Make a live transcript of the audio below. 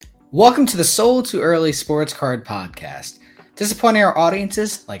Welcome to the Sold Too Early Sports Card Podcast. Disappointing our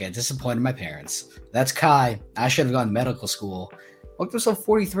audiences like I disappointed my parents. That's Kai. I should have gone to medical school. Welcome to episode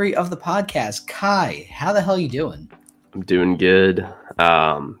 43 of the podcast. Kai, how the hell are you doing? I'm doing good.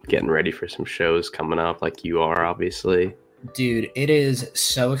 Getting ready for some shows coming up like you are, obviously. Dude, it is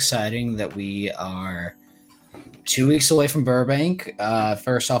so exciting that we are 2 weeks away from Burbank.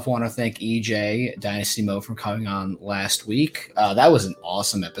 First off, I want to thank EJ, Dynasty Mo, for coming on last week. That was an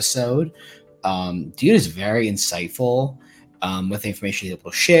awesome episode. Dude is very insightful with the information he's able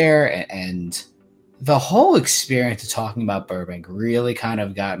to share. And the whole experience of talking about Burbank really kind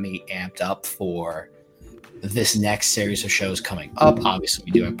of got me amped up for this next series of shows coming up. Obviously,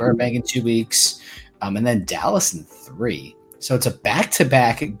 we do have Burbank in 2 weeks, and then Dallas in 3. So it's a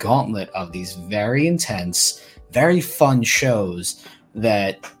back-to-back gauntlet of these very intense, very fun shows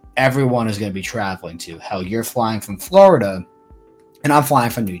that everyone is going to be traveling to. Hell, you're flying from Florida, and I'm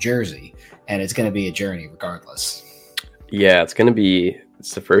flying from New Jersey, and it's going to be a journey regardless. Yeah, it's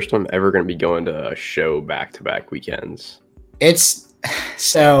the first time I'm ever going to be going to a show back-to-back weekends. It's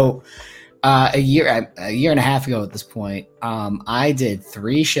so a year and a half ago at this point, I did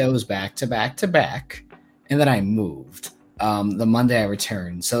 3 shows back-to-back, and then I moved the Monday I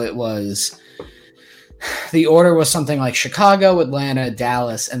returned. So it was... The order was something like Chicago, Atlanta,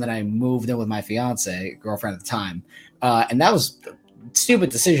 Dallas, and then I moved in with my girlfriend at the time. And that was a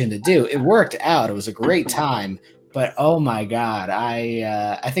stupid decision to do. It worked out. It was a great time. But, oh, my God,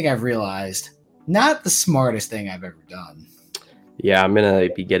 I think I've realized not the smartest thing I've ever done. Yeah, I'm going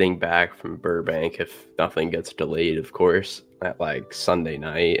to be getting back from Burbank if nothing gets delayed, of course, at like Sunday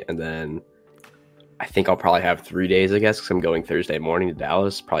night. And then I think I'll probably have 3 days, I guess, because I'm going Thursday morning to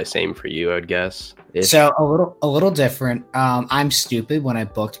Dallas. Probably same for you, I'd guess. So a little different. I'm stupid when I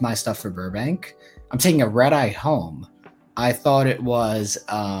booked my stuff for Burbank. I'm taking a red eye home. I thought it was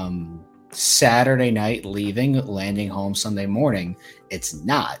Saturday night leaving, landing home Sunday morning. It's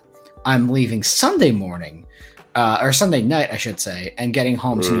not. I'm leaving Sunday morning, or Sunday night, I should say, and getting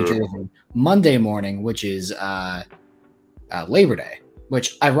home to New Jersey Monday morning, which is Labor Day.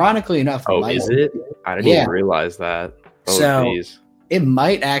 Which, ironically enough, is it? I didn't even realize that. It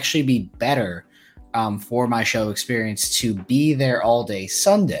might actually be better for my show experience to be there all day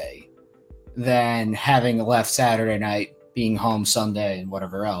Sunday than having left Saturday night, being home Sunday, and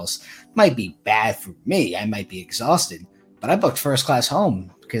whatever else. Might be bad for me. I might be exhausted, but I booked first class home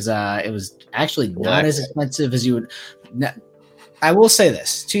because it was actually not as expensive as you would. I will say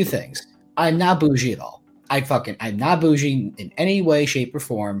this: 2 things. I'm not bougie at all. I'm not bougie in any way, shape, or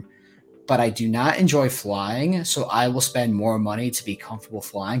form, but I do not enjoy flying, so I will spend more money to be comfortable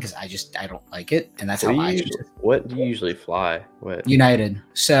flying because I don't like it, and that's What do you usually fly? What? United.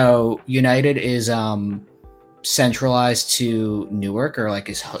 So United is centralized to Newark, or like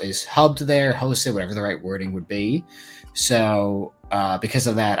is hubbed there, hosted, whatever the right wording would be. So because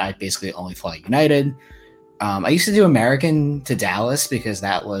of that, I basically only fly United. I used to do American to Dallas because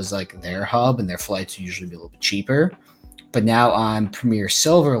that was like their hub and their flights usually be a little bit cheaper. But now I'm Premier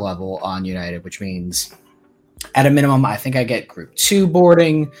Silver level on United, which means at a minimum, I think I get Group 2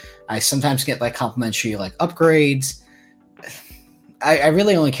 boarding. I sometimes get like complimentary like upgrades. I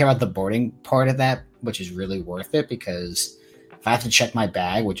really only care about the boarding part of that, which is really worth it because if I have to check my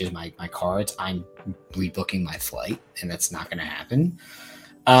bag, which is my cards, I'm rebooking my flight, and that's not going to happen.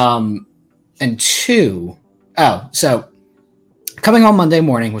 And 2... so coming home Monday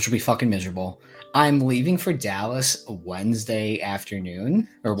morning, which will be fucking miserable. I'm leaving for Dallas Wednesday afternoon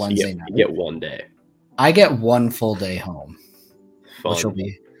or Wednesday night. You get 1 day. I get 1 full day home, Fun. which will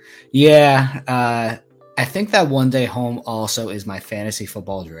be, yeah. I think that 1 day home also is my fantasy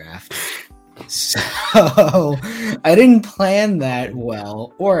football draft. So I didn't plan that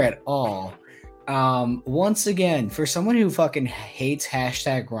well or at all. Once again, for someone who fucking hates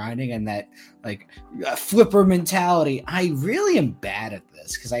hashtag grinding and that like flipper mentality, I really am bad at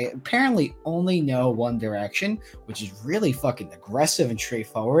this because I apparently only know one direction, which is really fucking aggressive and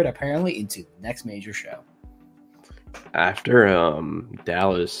straightforward, apparently into the next major show. After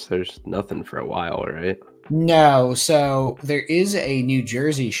Dallas, there's nothing for a while, right? No, so there is a New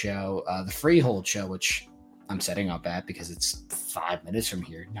Jersey show, the Freehold show, which I'm setting up at because it's 5 minutes from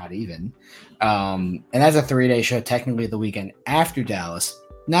here, not even. And that's a 3-day show, technically the weekend after Dallas.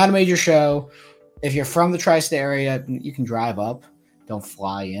 Not a major show. If you're from the tri-state area, you can drive up. Don't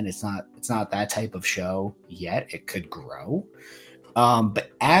fly in. It's not that type of show yet. It could grow.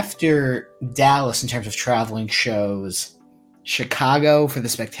 But after Dallas, in terms of traveling shows, Chicago for the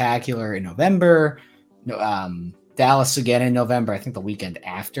Spectacular in November. Dallas again in November, I think the weekend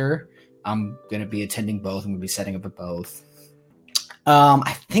after. I'm going to be attending both. I'm going to be setting up at both.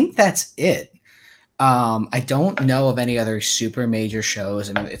 I think that's it. I don't know of any other super major shows.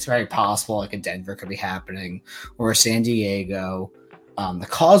 I mean, it's very possible like a Denver could be happening or a San Diego. The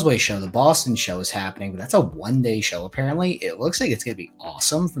Causeway show, the Boston show is happening, but that's a 1-day show. Apparently, it looks like it's going to be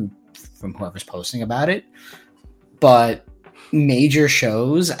awesome from whoever's posting about it. But major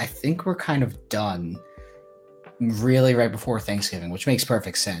shows, I think we're kind of done really right before Thanksgiving, which makes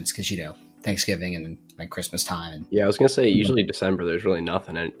perfect sense because, Thanksgiving and like Christmas time. And, Yeah, I was gonna say usually December there's really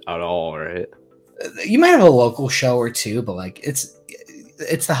nothing at all, right? you might have a local show or two, but like it's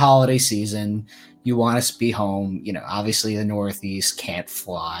the holiday season. You want us to be home. Obviously the Northeast can't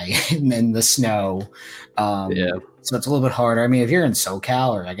fly and then the snow. Yeah. So it's a little bit harder. I mean, if you're in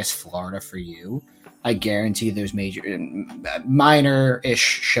SoCal or I guess Florida for you, I guarantee there's major minor-ish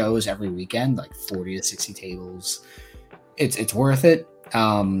shows every weekend, like 40 to 60 tables. It's worth it.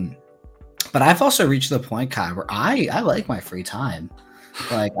 But I've also reached the point, Kai, where I like my free time.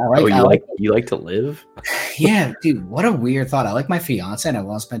 Like you like to live? Yeah, dude, what a weird thought. I like my fiance and I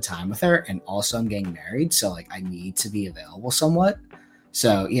want to spend time with her, and also I'm getting married, so like I need to be available somewhat.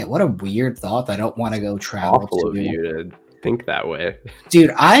 So yeah, what a weird thought that I don't want to go travel. Awful of you to think that way.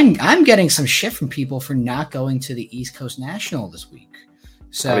 Dude, I'm getting some shit from people for not going to the East Coast National this week.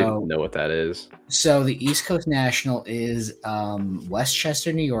 So I don't even know what that is. So the East Coast National is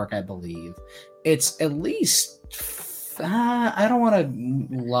Westchester, New York, I believe. It's at least I don't want to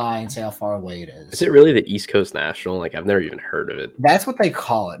lie and say how far away it is. Is it really the East Coast National? Like I've never even heard of it. That's what they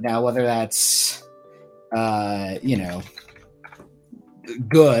call it. Now, whether that's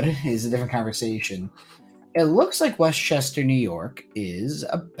good is a different conversation. It looks like Westchester, New York is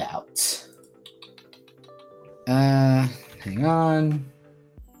about hang on.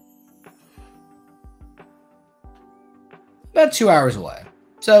 About 2 hours away.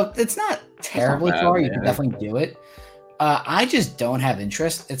 So it's not terribly far. You can definitely do it. I just don't have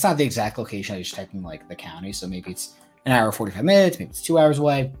interest. It's not the exact location. I just typed in like the county. So maybe it's an hour, 45 minutes. Maybe it's 2 hours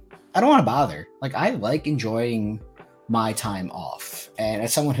away. I don't want to bother. Like I like enjoying my time off. And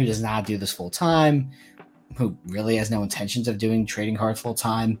as someone who does not do this full time, who really has no intentions of doing trading cards full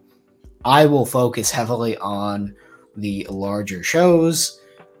time, I will focus heavily on the larger shows.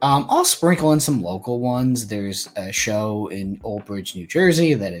 I'll sprinkle in some local ones. There's a show in Old Bridge, New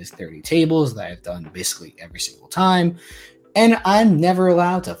Jersey that is 30 tables that I've done basically every single time. And I'm never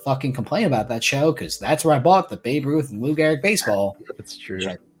allowed to fucking complain about that show because that's where I bought the Babe Ruth and Lou Gehrig baseball. That's true. Which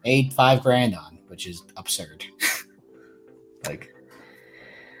I paid $5,000 on, which is absurd. Like,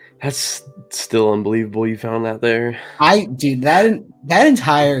 that's still unbelievable you found that there. Dude, that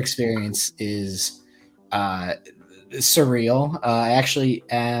entire experience is surreal. I actually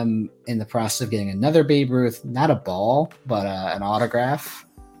am in the process of getting another Babe Ruth, not a ball, but an autograph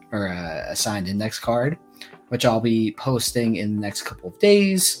or a signed index card, which I'll be posting in the next couple of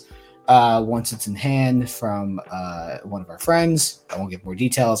days. Once it's in hand from one of our friends. I won't give more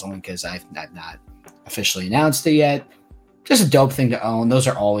details only because I've not officially announced it yet. Just a dope thing to own. Those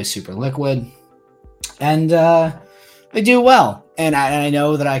are always super liquid. And they do well. And I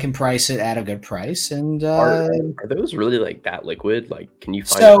know that I can price it at a good price. And are those really like that liquid? Like, can you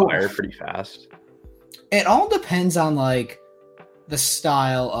find a buyer pretty fast? It all depends on like the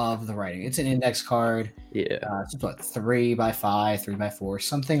style of the writing. It's an index card. Yeah. It's about 3x5, 3x4,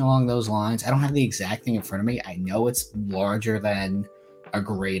 something along those lines. I don't have the exact thing in front of me. I know it's larger than a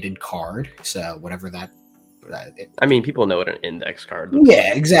graded card. So whatever that. I mean, people know what an index card looks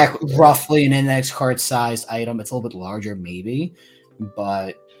like. Exactly. Roughly an index card sized item. It's a little bit larger, maybe,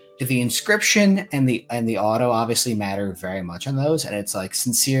 but the inscription and the auto obviously matter very much on those. And it's like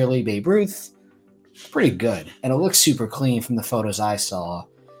sincerely Babe Ruth, pretty good, and it looks super clean from the photos I saw.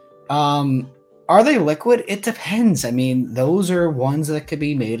 Are they liquid? It depends. I mean, those are ones that could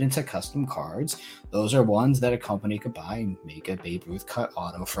be made into custom cards. Those are ones that a company could buy and make a Babe Ruth cut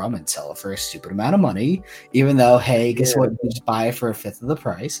auto from and sell it for a stupid amount of money. Even though, hey, guess what? You just buy it for a fifth of the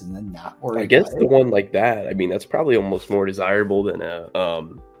price and then not worry. I guess the one like that, I mean, that's probably almost more desirable than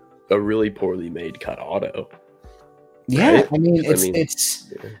a really poorly made cut auto. Yeah, right? I mean, it's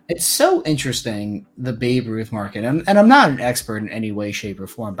so interesting, the Babe Ruth market. And I'm not an expert in any way, shape, or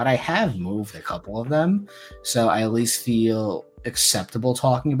form, but I have moved a couple of them. So I at least feel acceptable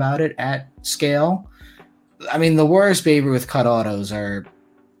talking about it at scale. I mean, the worst Babe Ruth cut autos are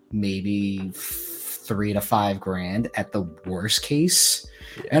maybe $3,000 to $5,000 at the worst case.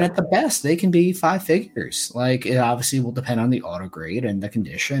 Yeah. And at the best, they can be 5 figures. Like, it obviously will depend on the auto grade and the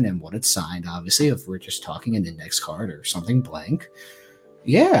condition and what it's signed. Obviously, if we're just talking an index card or something blank,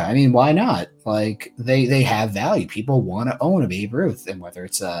 yeah, I mean, why not? Like, they have value. People want to own a Babe Ruth, and whether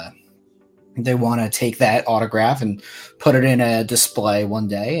it's a They want to take that autograph and put it in a display one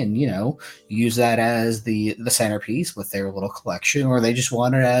day and, use that as the centerpiece with their little collection, or they just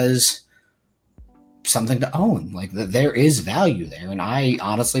want it as something to own. Like, there is value there. And I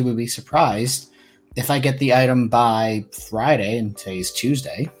honestly would be surprised if I get the item by Friday, and today's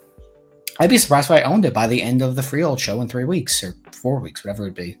Tuesday. I'd be surprised if I owned it by the end of the Freehold show in 3 weeks or 4 weeks, whatever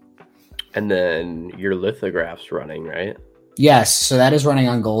it'd be. And then your lithograph's running, right? Yes, so that is running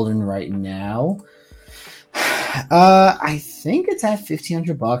on Golden right now. I think it's at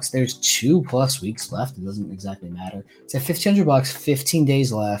 $1,500. There's 2+ weeks left. It doesn't exactly matter. It's at $1,500, 15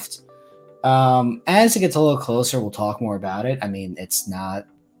 days left. As it gets a little closer, we'll talk more about it. I mean, there's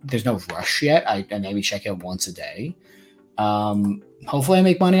no rush yet. I maybe check it once a day. Hopefully I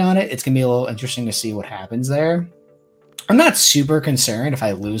make money on it. It's going to be a little interesting to see what happens there. I'm not super concerned. If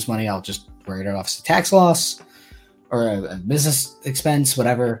I lose money, I'll just write it off as a tax loss or a business expense,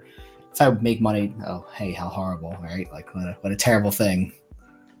 whatever. If I make money, oh, hey, how horrible, right? Like, what a terrible thing.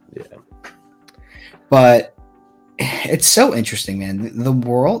 Yeah. But it's so interesting, man. The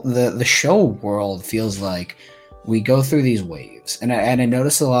world, the show world feels like we go through these waves. And I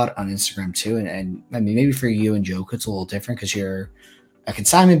notice a lot on Instagram too. And I mean, maybe for you and Joke, it's a little different because you're a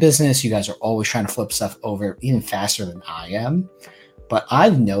consignment business. You guys are always trying to flip stuff over even faster than I am. But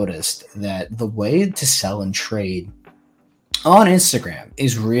I've noticed that the way to sell and trade on Instagram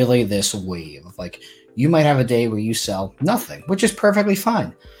is really this wave. Like, you might have a day where you sell nothing, which is perfectly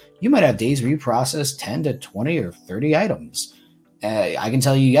fine. You might have days where you process 10 to 20 or 30 items. I can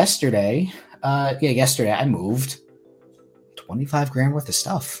tell you yesterday I moved 25 grand worth of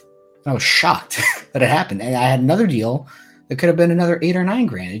stuff. I was shocked that it happened. And I had another deal that could have been another 8 or 9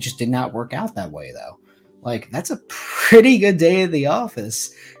 grand. It just did not work out that way, though. Like, that's a pretty good day at the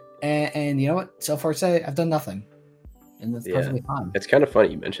office. And you know what? So far today, I've done nothing. And that's perfectly fine. It's kind of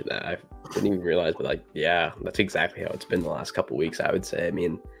funny you mentioned that. I didn't even realize, but that's exactly how it's been the last couple of weeks, I would say. I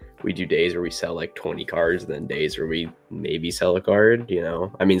mean, we do days where we sell like 20 cards, and then days where we maybe sell a card,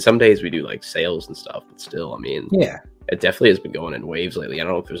 I mean, some days we do like sales and stuff, but still, I mean, it definitely has been going in waves lately. I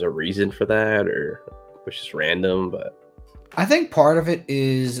don't know if there's a reason for that or it's just random, but I think part of it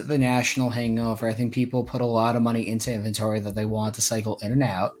is the national hangover. I think people put a lot of money into inventory that they want to cycle in and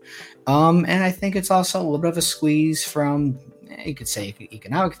out. And I think it's also a little bit of a squeeze from, you could say,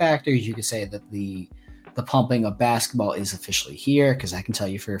 economic factors. You could say that the pumping of basketball is officially here, because I can tell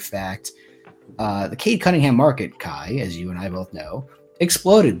you for a fact, the Cade Cunningham market, Kai, as you and I both know,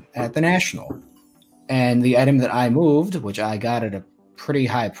 exploded at the National. And the item that I moved, which I got at a pretty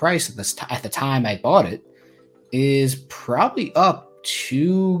high price at the time I bought it, is probably up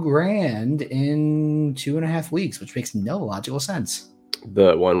 $2,000 in 2.5 weeks, which makes no logical sense.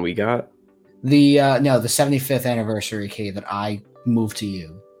 The one we got? The 75th anniversary Cade that I moved to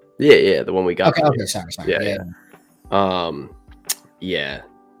you. Yeah, the one we got. Okay, sorry. Yeah. Yeah.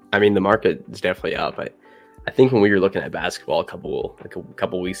 I mean, the market is definitely up. I think when we were looking at basketball a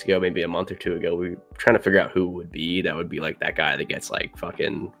couple weeks ago, maybe a month or two ago, we were trying to figure out who would be like that guy that gets like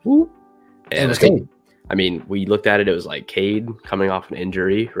fucking whoop. And it was Cade. I mean, we looked at it was like Cade coming off an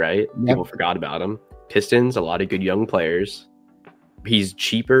injury, right? Yep. People forgot about him. Pistons, a lot of good young players. He's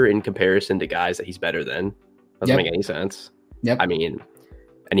cheaper in comparison to guys that he's better than. Doesn't make any sense. Yep. I mean,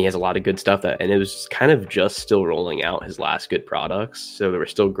 and he has a lot of good stuff and it was kind of just still rolling out his last good products. So there were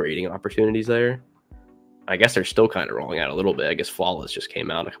still grading opportunities there. I guess they're still kind of rolling out a little bit. I guess Flawless just came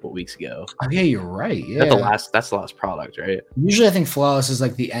out a couple weeks ago. Oh yeah, you're right. Yeah, that's the last product, right? Usually, I think Flawless is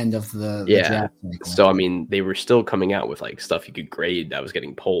like the end of the draft cycle. So I mean, they were still coming out with like stuff you could grade that was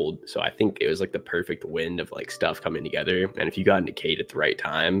getting pulled. So I think it was like the perfect wind of like stuff coming together. And if you got into Cade at the right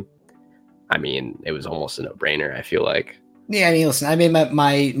time, I mean, it was almost a no-brainer. I feel like. Yeah, I mean, listen, I made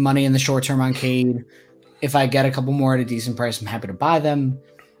my money in the short term on Cade. If I get a couple more at a decent price, I'm happy to buy them.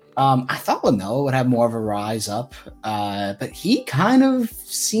 I thought Lamelo would have more of a rise up, but he kind of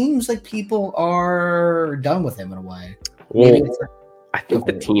seems like people are done with him in a way. Well, I think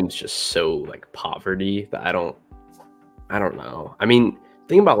the team's just so like poverty that I don't know. I mean, the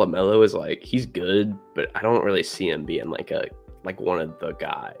thing about Lamelo is like he's good, but I don't really see him being like one of the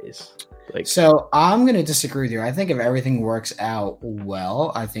guys. So I'm going to disagree with you. I think if everything works out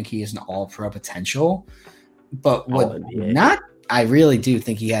well, I think he has an all-pro potential. But I really do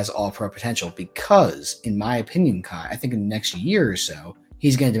think he has all-pro potential because, in my opinion, Kai, I think in the next year or so,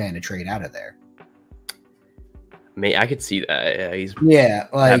 he's going to demand a trade out of there. I could see that. Yeah,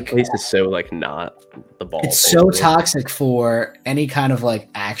 that place is so like not the ball. It's so toxic for any kind of like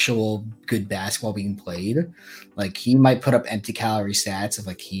actual good basketball being played. Like he might put up empty calorie stats if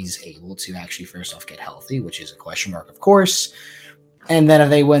like he's able to actually first off get healthy, which is a question mark, of course. And then if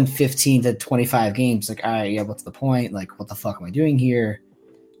they win 15 to 25 games, like, all right, yeah, what's the point? Like, what the fuck am I doing here?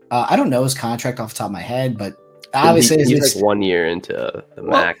 I don't know his contract off the top of my head, but obviously, he's like 1 year into the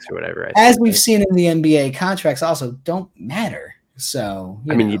max or whatever. As we've seen in the NBA, contracts also don't matter. So,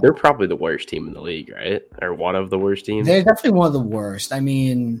 I mean, they're probably the worst team in the league, right? Or one of the worst teams. They're definitely one of the worst. I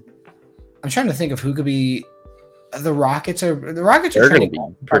mean, I'm trying to think of who could be. The Rockets are going to be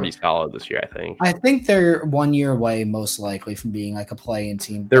pretty solid this year, I think. I think they're 1 year away, most likely, from being like a play-in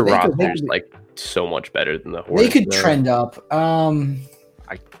team. Their roster's like so much better than the Hornets. They could trend up. I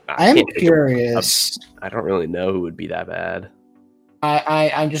am curious. I don't really know who would be that bad.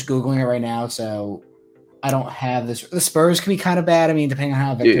 I'm just Googling it right now, so I don't have this. The Spurs could be kind of bad. I mean, depending on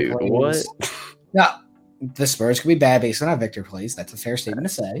how Victor plays. What? No, the Spurs could be bad based on how Victor plays. That's a fair statement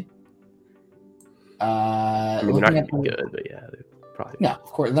to say. I mean, they're not going to be good, but yeah, they're probably. No, of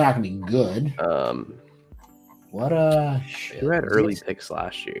course, they're not going to be good. What a shit. Who had early picks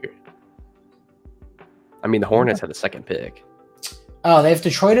last year? I mean, the Hornets had the second pick. Oh, they have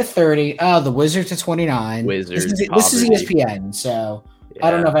Detroit at 30. Oh, the Wizards at 29. Wizards. This is ESPN, so yeah. I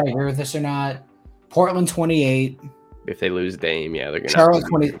don't know if I agree with this or not. Portland 28. If they lose Dame, yeah, they're going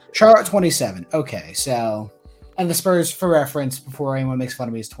to Charlotte 27. Okay, so and the Spurs, for reference, before anyone makes fun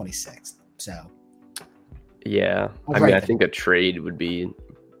of me, is 26. So yeah, I mean, I think a trade would be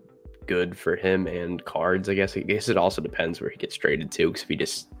good for him and Cards. I guess it also depends where he gets traded to. Because if he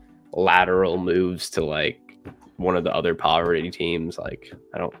just lateral moves to like one of the other poverty teams, like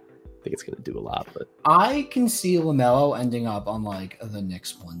I don't think it's going to do a lot. But I can see LaMelo ending up on like the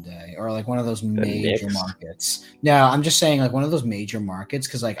Knicks one day, or like one of those major markets. No, I'm just saying like one of those major markets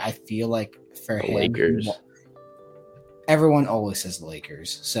because like I feel like for him, Lakers. Everyone always says the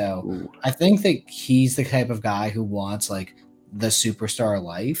Lakers. So ooh. I think that he's the type of guy who wants like the superstar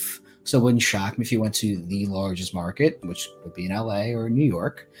life. So it wouldn't shock me if he went to the largest market, which would be in LA or New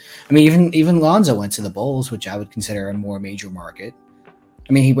York. I mean, even Lonzo went to the Bulls, which I would consider a more major market.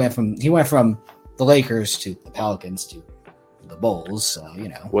 I mean, he went from the Lakers to the Pelicans to the Bulls. So,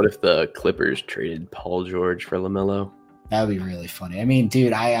 What if the Clippers traded Paul George for LaMelo? That would be really funny. I mean,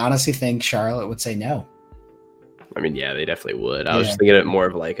 dude, I honestly think Charlotte would say no. I mean, yeah, they definitely would. I was just thinking of it more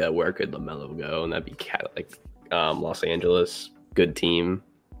of like where could LaMelo go, and that'd be kind of like Los Angeles, good team.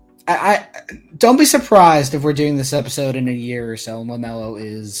 I don't be surprised if we're doing this episode in a year or so, and LaMelo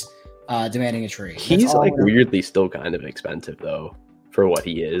is demanding a trade. He's like weirdly still kind of expensive though for what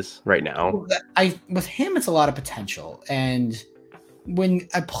he is right now. With him, it's a lot of potential, and when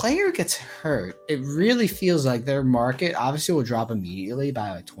a player gets hurt, it really feels like their market obviously will drop immediately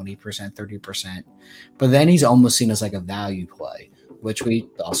by like 20%, 30%. But then he's almost seen as like a value play, which we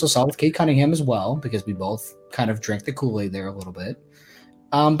also saw with Cade Cunningham as well, because we both kind of drank the Kool-Aid there a little bit.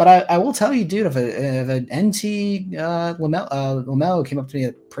 But I will tell you, dude, if an NT LaMelo came up to me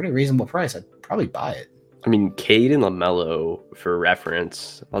at a pretty reasonable price, I'd probably buy it. I mean, Cade and LaMelo, for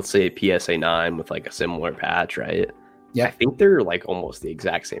reference, let's say a PSA 9 with like a similar patch, right? Yeah, I think they're like almost the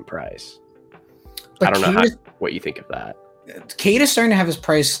exact same price. But I don't know what you think of that. Cade is starting to have his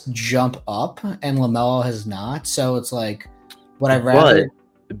price jump up, and LaMelo has not. So it's like, would I rather?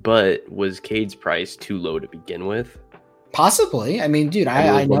 But was Cade's price too low to begin with? Possibly. I mean, dude,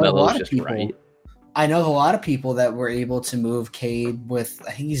 I know a lot of people. Right. I know a lot of people that were able to move Cade with.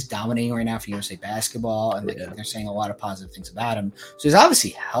 I think he's dominating right now for USA Basketball, and they're saying a lot of positive things about him. So he's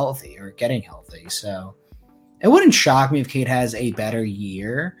obviously healthy or getting healthy. So. It wouldn't shock me if Cade has a better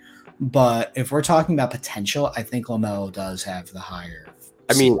year, but if we're talking about potential, I think LaMelo does have the higher.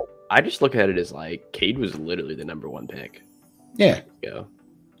 I mean, I just look at it as like Cade was literally the number one pick. Yeah.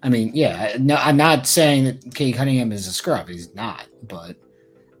 I mean, yeah. No, I'm not saying that Cade Cunningham is a scrub. He's not, but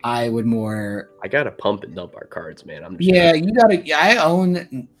I would more. I gotta pump and dump our cards, man. You gotta. I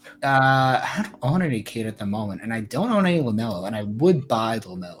own. I don't own any Cade at the moment, and I don't own any LaMelo, and I would buy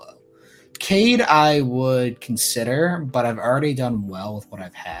LaMelo. Cade, I would consider, but I've already done well with what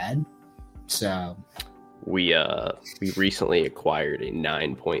I've had. So we recently acquired a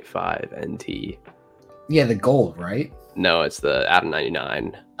 9.5 NT. Yeah, the gold, right? No, it's the out of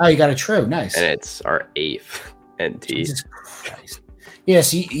 99. Oh, you got a true, nice. And it's our 8th NT. Jesus Christ.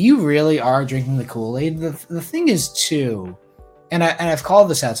 Yes, you really are drinking the Kool-Aid. The thing is too, and I've called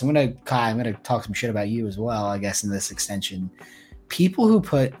this out, so I'm gonna talk some shit about you as well, I guess, in this extension. People who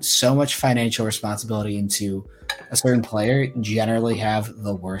put so much financial responsibility into a certain player generally have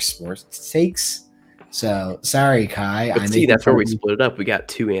the worst sports takes. So, sorry, Kai. But see, that's where we split it up. We got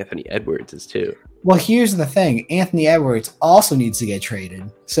 2 Anthony Edwardses, too. Well, here's the thing. Anthony Edwards also needs to get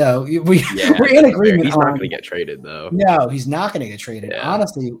traded. So, we're in agreement. He's not going to get traded, though. No, he's not going to get traded. Yeah.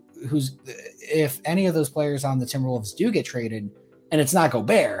 Honestly, if any of those players on the Timberwolves do get traded, and it's not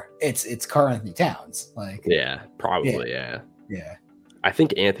Gobert. It's Karl Anthony Towns. Like, Yeah, probably. Yeah. yeah. I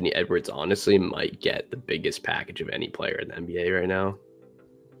think Anthony Edwards honestly might get the biggest package of any player in the NBA right now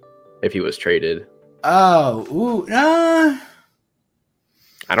if he was traded. Oh,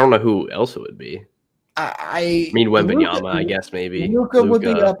 I don't know who else it would be. I mean, Wembanyama, I guess maybe. Luka would be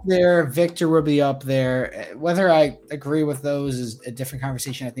up there. Victor would be up there. Whether I agree with those is a different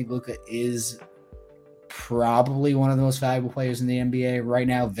conversation. I think Luka is probably one of the most valuable players in the NBA right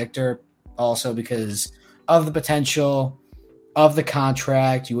now. Victor also because of the potential of the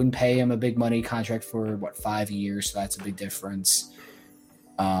contract. You wouldn't pay him a big money contract for 5 years, so that's a big difference.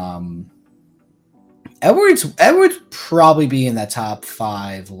 Edwards probably be in that top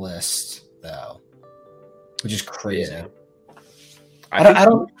 5 list though, which is crazy. Yeah.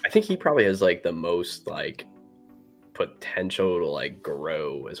 I think he probably has like the most like potential to like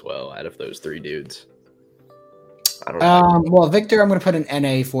grow as well out of those 3 dudes. I don't know. Well, Victor, I'm going to put an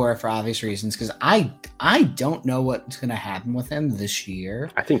NA for obvious reasons because I don't know what's going to happen with him this year.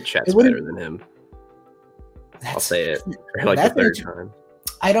 I think Chet's better than him. I'll say it for like the third time.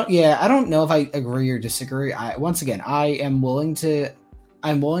 I don't know if I agree or disagree. Once again, I'm willing to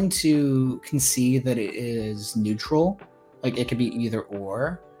concede that it is neutral. Like it could be either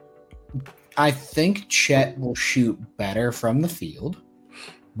or. I think Chet will shoot better from the field.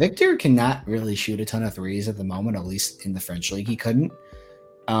 Victor cannot really shoot a ton of threes at the moment, at least in the French league. He couldn't.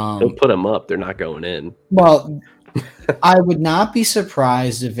 Don't put them up. They're not going in. Well, I would not be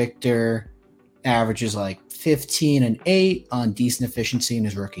surprised if Victor averages like 15 and 8 on decent efficiency in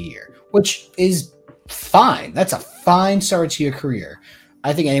his rookie year, which is fine. That's a fine start to your career.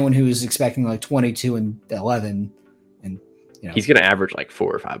 I think anyone who is expecting like 22 and 11 and he's going to average like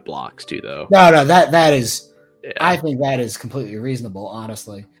 4 or 5 blocks too, though. No, that is. Yeah. I think that is completely reasonable,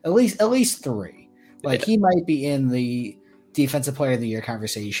 honestly. At least 3. Like he might be in the defensive player of the year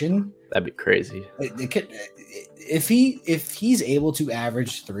conversation. That'd be crazy. If he's able to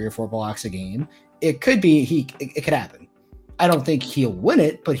average 3 or 4 blocks a game, it could happen. I don't think he'll win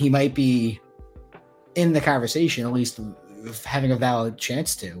it, but he might be in the conversation, at least having a valid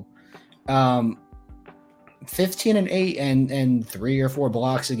chance to. 15 and 8 and 3 or 4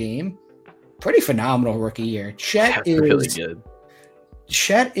 blocks a game. Pretty phenomenal rookie year. Chet is really good.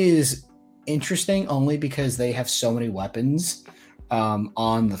 Chet is interesting only because they have so many weapons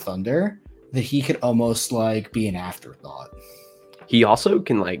on the Thunder that he could almost like be an afterthought. He also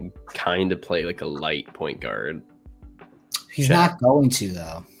can like kind of play like a light point guard. He's not going to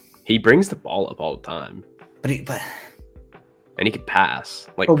though. He brings the ball up all the time. And he can pass.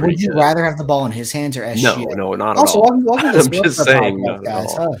 Like, but would you rather have the ball in his hands or SGA? No, not at all. I'm just saying.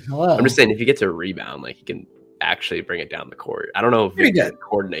 Guys. I'm just saying if he gets a rebound, like he can actually bring it down the court. I don't know if he's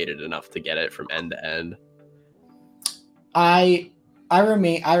coordinated enough to get it from end to end. I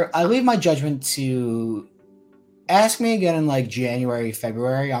leave my judgment to ask me again in like January,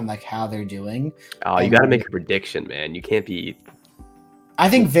 February on like how they're doing. Oh, you got to make a prediction, man. You can't be. I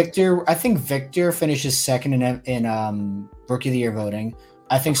think Victor finishes second in Rookie of the Year voting.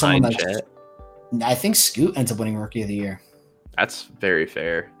 I think someone like Chet. I think Scoot ends up winning Rookie of the Year. That's very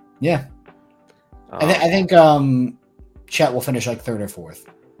fair. Yeah, I think Chet will finish like 3rd or 4th.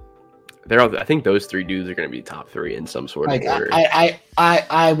 I think those 3 dudes are going to be top 3 in some sort of order.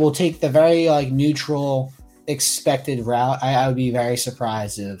 I will take the very like neutral expected route. I would be very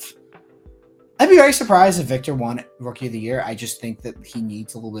surprised if. I'd be very surprised if Victor won Rookie of the Year. I just think that he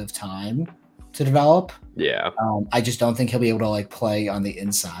needs a little bit of time to develop. Yeah. I just don't think he'll be able to like play on the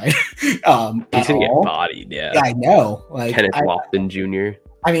inside. He's gonna get bodied. Yeah. I know. Like Kenneth Lofton Jr.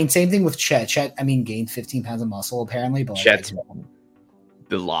 I mean, same thing with Chet. Chet, I mean, gained 15 pounds of muscle apparently, but Chet's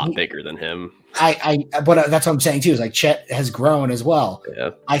a lot bigger than him. But that's what I'm saying too. Is like Chet has grown as well.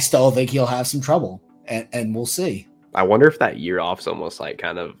 Yeah. I still think he'll have some trouble, and we'll see. I wonder if that year off is almost like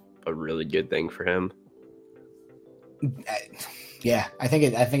kind of a really good thing for him. Yeah, I think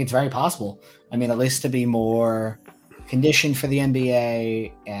it's very possible. I mean, at least to be more conditioned for the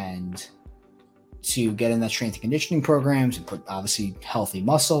NBA and to get in that strength and conditioning programs and put obviously healthy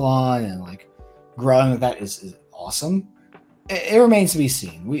muscle on and like growing with that is awesome. It remains to be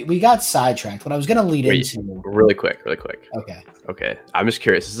seen. We got sidetracked. What I was going to lead into really quick. Okay. I'm just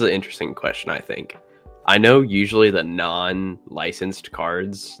curious. This is an interesting question. I think I know usually the non-licensed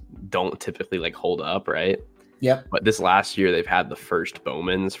cards don't typically like hold up, right? Yep. But this last year they've had the first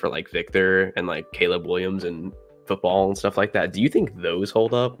Bowmans for like Victor and like Caleb Williams and football and stuff like that. Do you think those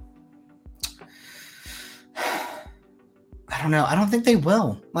hold up? I don't know. I don't think they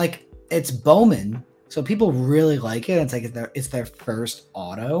will. Like it's Bowman, so people really like it. It's like it's their first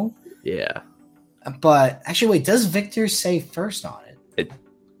auto. Yeah. But actually, wait, does Victor say first on it? It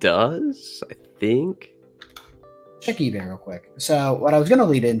does, I think. Check eBay real quick. So what I was going to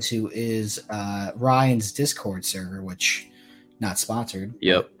lead into is Ryan's Discord server, which not sponsored.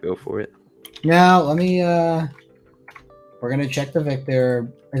 Yep, go for it. Now let me. We're gonna check the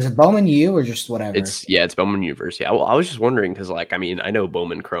Victor. Is it Bowman U or just whatever? It's Bowman University. I was just wondering because, like, I mean, I know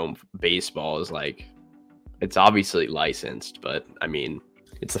Bowman Chrome baseball is like, it's obviously licensed, but I mean,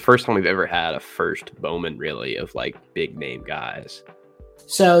 it's the first time we've ever had a first Bowman really of like big name guys.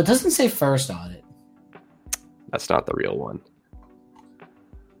 So it doesn't say first on it. That's not the real one.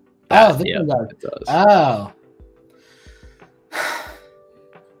 Oh, this yeah, one does. It does. Oh.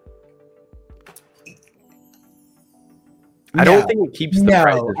 I don't think it keeps the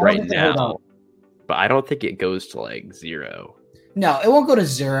prices right now, but I don't think it goes to like 0. No, it won't go to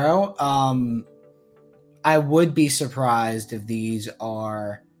 0. I would be surprised if these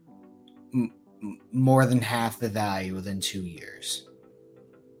are more than half the value within 2 years.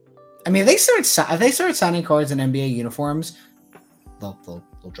 I mean, if they start signing cards in NBA uniforms, they'll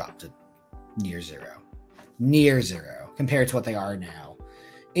drop to near zero compared to what they are now.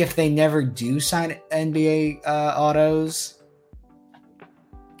 If they never do sign NBA autos,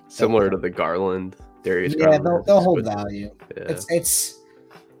 similar to the Garland, Darius Garland. Garland, they'll hold value. Yeah. It's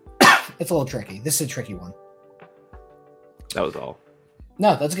a little tricky. This is a tricky one. That was all.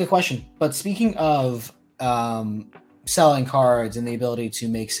 No, that's a good question. But speaking of selling cards and the ability to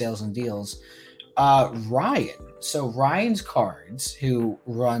make sales and deals, Ryan. So Ryan's Cards, who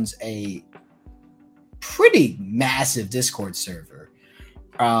runs a pretty massive Discord server.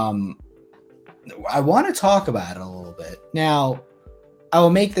 I want to talk about it a little bit. Now, I will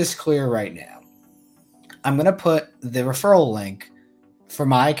make this clear right now. I'm going to put the referral link for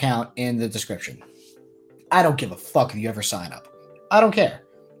my account in the description. I don't give a fuck if you ever sign up. I don't care.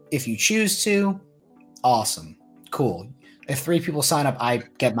 If you choose to, awesome. Cool. If 3 people sign up, I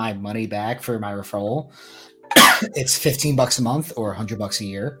get my money back for my referral. It's $15 a month or $100 a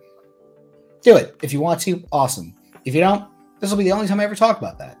year. Do it. If you want to, awesome. If you don't, this will be the only time I ever talk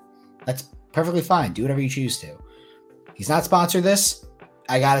about that. That's perfectly fine. Do whatever you choose to. He's not sponsored this.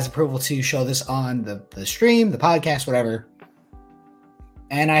 I got his approval to show this on the stream, the podcast, whatever.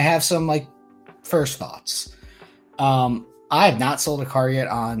 And I have some like first thoughts. I have not sold a car yet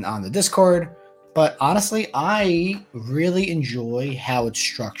on the Discord, but honestly, I really enjoy how it's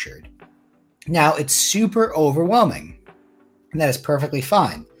structured. Now, it's super overwhelming, and that is perfectly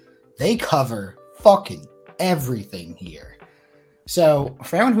fine. They cover fucking everything here. So,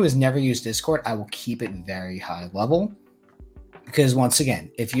 for anyone who has never used Discord, I will keep it very high level. Because once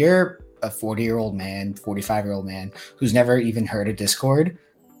again, if you're a 40-year-old man, 45-year-old man who's never even heard of Discord,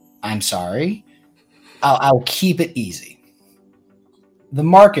 I'm sorry. I'll keep it easy. The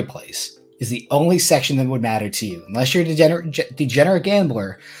marketplace is the only section that would matter to you. Unless you're a degenerate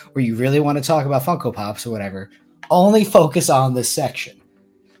gambler where you really want to talk about Funko Pops or whatever, only focus on this section.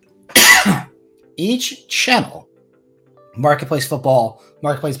 Each channel, marketplace football,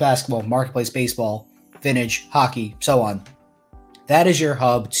 marketplace basketball, marketplace baseball, vintage, hockey, so on, that is your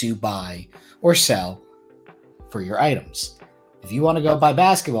hub to buy or sell for your items. If you want to go buy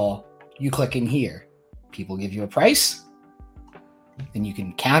basketball, you click in here. People give you a price, then you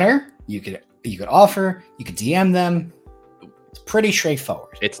can counter, you could offer, you could DM them. It's pretty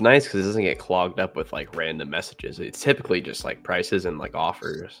straightforward. It's nice because it doesn't get clogged up with like random messages. It's typically just like prices and like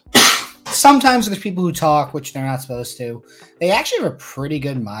offers. Sometimes there's people who talk, which they're not supposed to. They actually have a pretty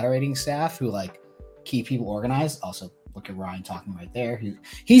good moderating staff who like keep people organized. Also, look at Ryan talking right there.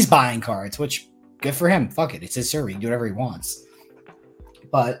 He's buying cards, which good for him. Fuck it. It's his server. He can do whatever he wants.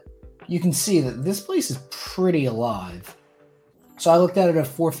 But you can see that this place is pretty alive. So I looked at it at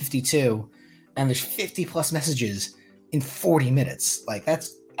 4:52, and there's 50 plus messages in 40 minutes. Like,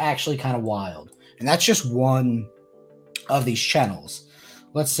 that's actually kind of wild. And that's just one of these channels.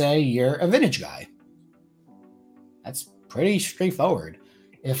 Let's say you're a vintage guy. That's pretty straightforward.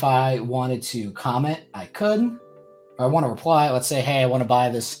 If I wanted to comment, I could. Or I want to reply, let's say, hey, I want to buy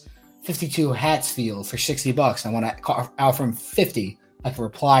this 52 Hatsfield for $60. I want to offer him 50. I can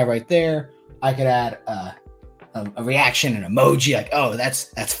reply right there. I could add a reaction, an emoji, like, oh,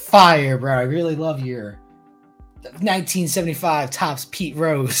 that's fire, bro. I really love your 1975 Topps Pete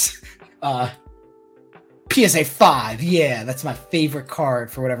Rose PSA 5. Yeah, that's my favorite card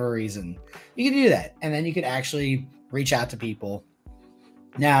for whatever reason. You can do that, and then you could actually reach out to people.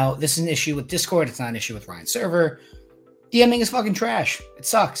 Now, this is an issue with Discord. It's not an issue with Ryan's server. DMing is fucking trash. It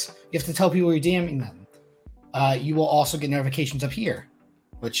sucks. You have to tell people you're DMing them. You will also get notifications up here,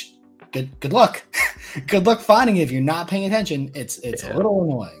 which good luck. Good luck finding it if you're not paying attention. It's a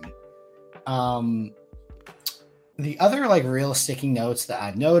little annoying. the other like real sticking notes that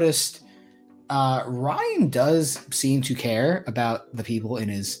I've noticed, Ryan does seem to care about the people in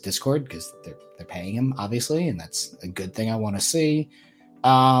his Discord because they're paying him, obviously, and that's a good thing I want to see.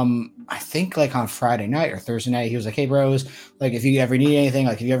 I think like on Friday night or Thursday night, he was like, "Hey, bros, like if you ever need anything,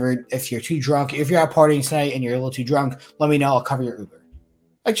 like if you're too drunk, if you're out partying tonight and you're a little too drunk, let me know. I'll cover your Uber."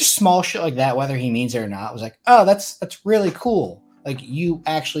 Like just small shit like that, whether he means it or not. I was like, "Oh, that's really cool. Like you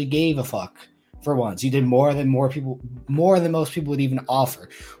actually gave a fuck for once. You did more than most people would even offer.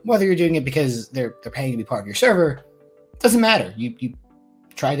 Whether you're doing it because they're paying to be part of your server, doesn't matter. You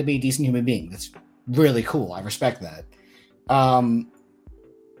tried to be a decent human being. That's really cool. I respect that."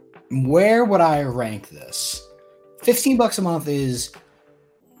 Where would I rank this? $15 a month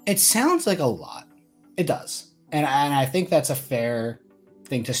it sounds like a lot. It does. And I think that's a fair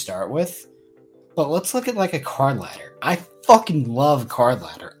thing to start with. But let's look at like a card ladder. I fucking love card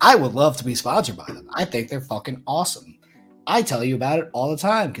ladder. I would love to be sponsored by them. I think they're fucking awesome. I tell you about it all the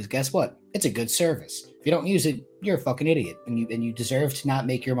time because guess what? It's a good service. If you don't use it, you're a fucking idiot and you deserve to not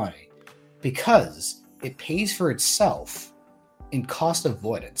make your money because it pays for itself in cost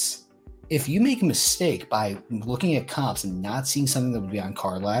avoidance. If you make a mistake by looking at comps and not seeing something that would be on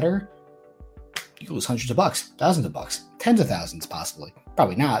card ladder, you lose hundreds of bucks, thousands of bucks, tens of thousands possibly.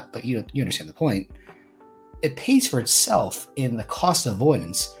 Probably not, but you understand the point. It pays for itself in the cost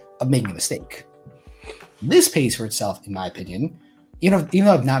avoidance of making a mistake. This pays for itself, in my opinion. Even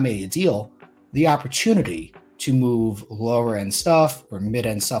though I've not made a deal, the opportunity to move lower end stuff or mid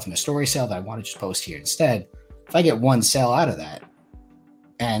end stuff in a story sale that I want to just post here instead. If I get one sale out of that,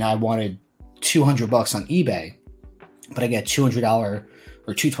 and I wanted $200 on eBay, but I get $200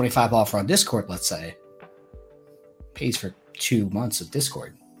 or $225 offer on Discord, let's say, pays for 2 months of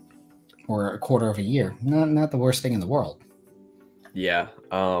Discord or a quarter of a year. Not the worst thing in the world. Yeah.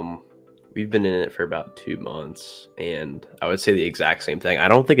 We've been in it for about 2 months, and I would say the exact same thing. I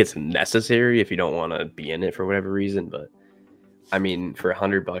don't think it's necessary if you don't want to be in it for whatever reason, but I mean, for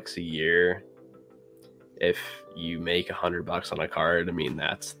 $100 a year, if you make $100 on a card, I mean,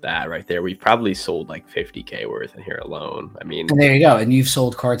 that's that right there. We've probably sold like 50K worth in here alone. I mean, and there you go. And you've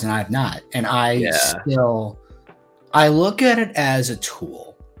sold cards and I've not. And I look at it as a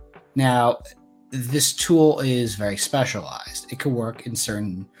tool. Now, this tool is very specialized. It could work in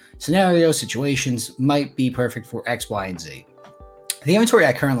certain scenarios, situations, might be perfect for X, Y, and Z. The inventory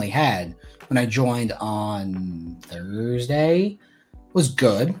I currently had when I joined on Thursday was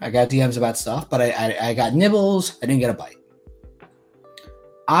good. I got DMs about stuff, but I got nibbles. I didn't get a bite.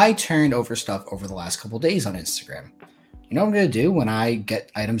 I turned over stuff over the last couple of days on Instagram. You know what I'm going to do when I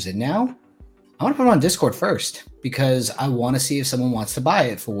get items in now? I want to put them on Discord first because I want to see if someone wants to buy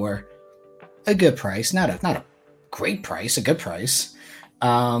it for a good price. Not a great price, a good price.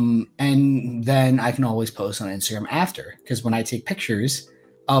 And then I can always post on Instagram after because when I take pictures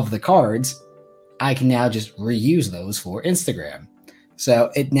of the cards, I can now just reuse those for Instagram.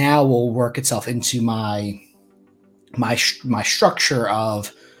 So it now will work itself into my structure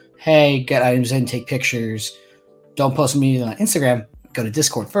of, hey, get items in, take pictures. Don't post them on Instagram. Go to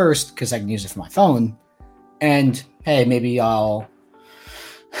Discord first because I can use it for my phone. And hey, maybe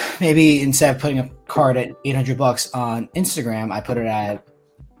instead of putting a card at $800 on Instagram, I put it at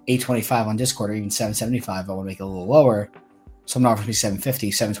 $825 on Discord or even $775. I want to make it a little lower. Someone offers me $750,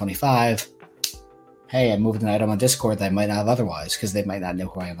 $725. Hey, I moved an item on Discord that I might not have otherwise because they might not know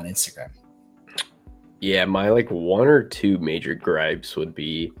who I am on Instagram. Yeah, my like 1 or 2 major gripes would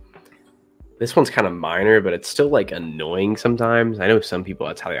be, this one's kind of minor, but it's still like annoying sometimes. I know some people,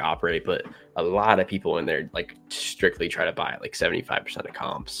 that's how they operate, but a lot of people in there like strictly try to buy like 75% of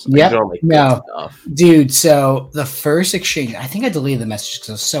comps. Like, no, dude. So the first exchange, I think I deleted the message because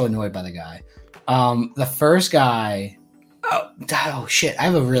I was so annoyed by the guy. The first guy, oh shit! I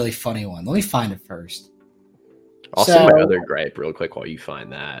have a really funny one. Let me find it first. I'll say my other gripe real quick while you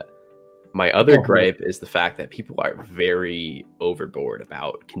find that. My other gripe is the fact that people are very overboard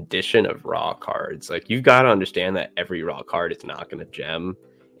about condition of raw cards. Like, you've got to understand that every raw card is not going to gem.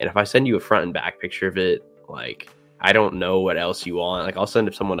 And if I send you a front and back picture of it, like, I don't know what else you want. Like, I'll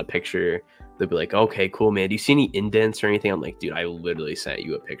send someone a picture. They'll be like, okay, cool, man. Do you see any indents or anything? I'm like, dude, I literally sent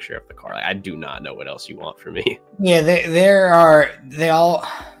you a picture of the card. Like, I do not know what else you want from me. Yeah, they all...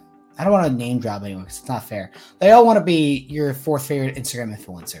 I don't want to name drop anyone because it's not fair. They all want to be your fourth favorite Instagram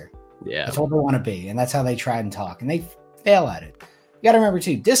influencer. Yeah. That's what they want to be, and that's how they try and talk, and they fail at it. You got to remember,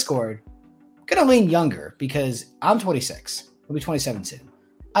 too, Discord, going to lean younger because I'm 26. I'll be 27 soon.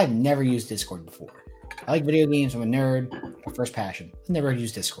 I've never used Discord before. I like video games. I'm a nerd. My first passion. I've never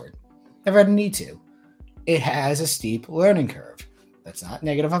used Discord. Never had a need to. It has a steep learning curve. That's not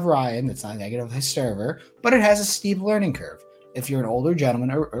negative of Ryan. That's not negative of his server, but it has a steep learning curve. If you're an older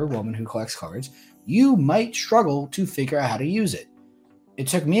gentleman or woman who collects cards, you might struggle to figure out how to use it. It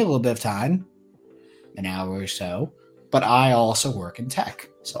took me a little bit of time, an hour or so, but I also work in tech,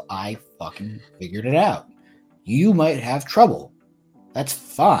 so I fucking figured it out. You might have trouble. That's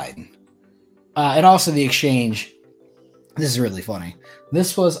fine. And also the exchange. This is really funny.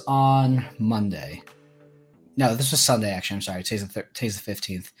 This was on Monday. No, this was Sunday, actually. I'm sorry. Today's the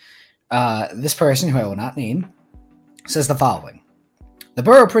 15th. This person, who I will not name, says the following. The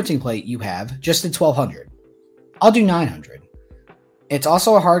Burrow printing plate you have just did 1,200. I'll do 900. It's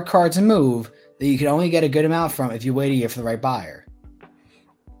also a hard card to move that you can only get a good amount from if you wait a year for the right buyer.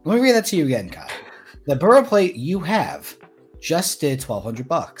 Let me read that to you again, Kyle. The Burrow plate you have just did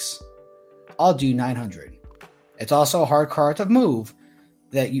 $1,200. I'll do 900. It's also a hard card to move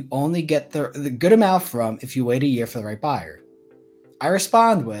that you only get the good amount from if you wait a year for the right buyer. I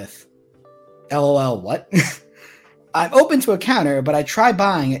respond with, LOL, what? I'm open to a counter, but I try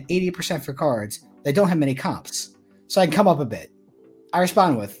buying at 80% for cards that don't have many comps, so I can come up a bit. I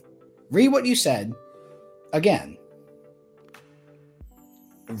respond with, read what you said again.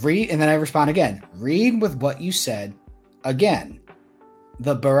 Read, and then I respond again. Read with what you said again.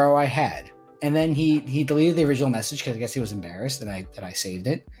 The Burrow I had. And then he deleted the original message because I guess he was embarrassed that I saved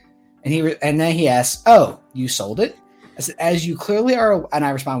it. And then he asks, "Oh, you sold it?" I said, "As you clearly are," and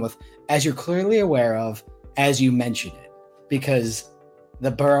I respond with, "As you're clearly aware of, as you mention it, because the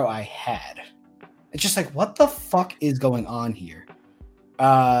Burrow I had." It's just like, what the fuck is going on here?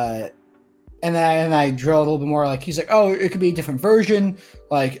 And then I drill a little bit more. Like, he's like, "Oh, it could be a different version.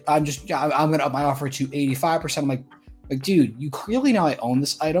 Like, I'm gonna up my offer to 85%." I'm like, dude, you clearly know I own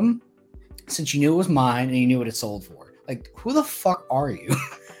this item. Since you knew it was mine and you knew what it sold for. Like, who the fuck are you?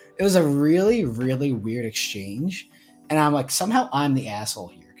 It was a really, really weird exchange. And I'm like, somehow I'm the asshole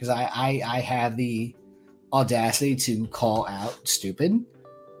here. Because I have the audacity to call out stupid.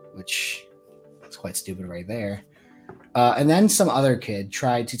 Which is quite stupid right there. And then some other kid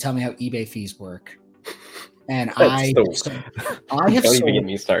tried to tell me how eBay fees work. And I have don't even get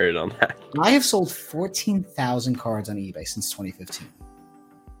me started on that. I have sold 14,000 cards on eBay since 2015.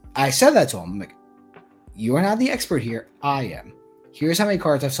 I said that to him. I'm like, you are not the expert here. I am. Here's how many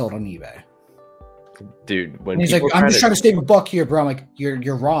cards I've sold on eBay. Dude, when and he's like, I'm just trying to save a buck here, bro. I'm like,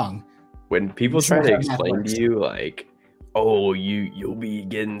 you're wrong. When people try to explain to you, like, oh, you'll be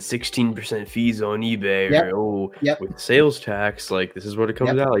getting 16% fees on eBay, or with sales tax, like this is what it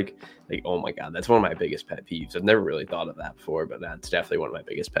comes out like, oh my god, that's one of my biggest pet peeves. I've never really thought of that before, but that's definitely one of my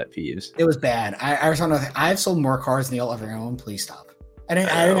biggest pet peeves. It was bad. I was on. I've sold more cards than you'll ever own. Please stop. I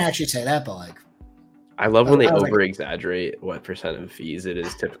didn't actually say that, but like, I love when they over exaggerate what percent of fees it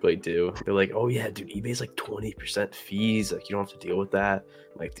is typically due. They're like, oh yeah, dude, eBay's like 20% fees. Like, you don't have to deal with that.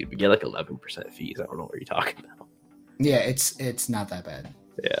 I'm like, dude, we get like 11% fees. I don't know what you're talking about. Yeah, it's not that bad.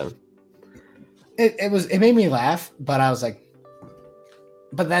 Yeah. It made me laugh, but I was like,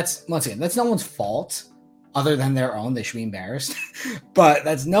 but that's, once again, that's no one's fault other than their own. They should be embarrassed. But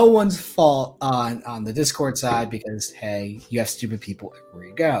that's no one's fault on the Discord side because, hey, you have stupid people everywhere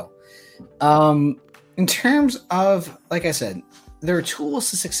you go. In terms of, like I said, there are tools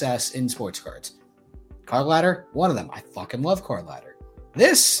to success in sports cards. Card Ladder, one of them. I fucking love Card Ladder.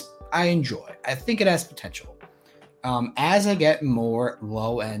 This, I enjoy. I think it has potential. As I get more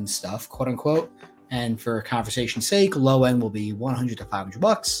low-end stuff, quote-unquote, and for conversation's sake, low-end will be $100 to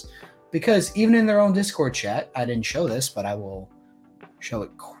 $500, because even in their own Discord chat, I didn't show this, but I will show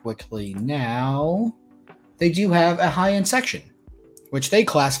it quickly now. They do have a high-end section, which they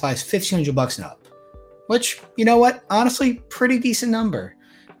classify as $1,500 and up, which, you know what, honestly, pretty decent number.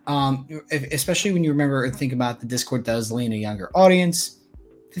 Especially when you remember and think about the Discord does lean a younger audience.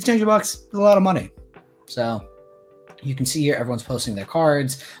 $1,500 is a lot of money. So you can see here everyone's posting their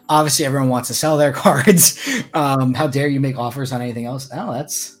cards. Obviously, everyone wants to sell their cards. How dare you make offers on anything else? Oh,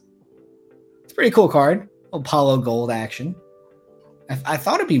 it's a pretty cool card. Apollo Gold action. I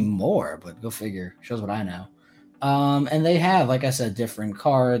thought it'd be more, but go figure. Shows what I know. And they have, like I said, different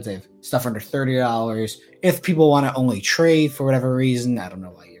cards. They have stuff under $30. If people want to only trade for whatever reason, I don't know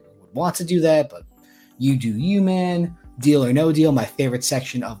why you would want to do that, but you do you, man. Deal or no deal, my favorite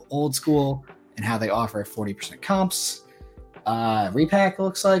section of old school and how they offer 40% comps. Repack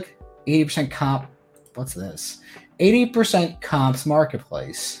looks like 80% comp. What's this? 80% comps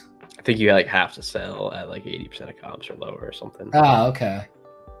marketplace. I think you like have to sell at like 80% of comps or lower or something. Oh, okay.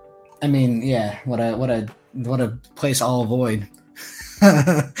 I mean, yeah, what a place I'll avoid.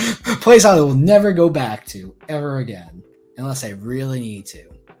 Place I will never go back to ever again, unless I really need to.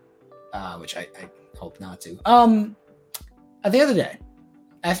 Which I hope not to. The other day,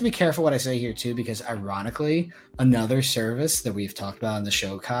 I have to be careful what I say here too, because ironically, another service that we've talked about on the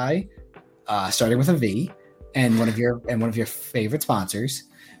show, Kai, starting with a V, and one of your favorite sponsors,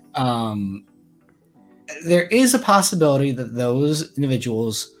 there is a possibility that those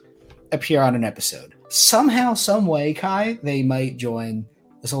individuals appear on an episode somehow, some way. Kai, they might join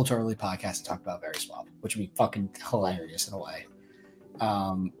this whole Totally podcast and talk about Very Swap, which would be fucking hilarious in a way.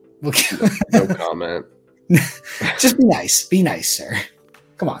 No comment. Just be nice, sir.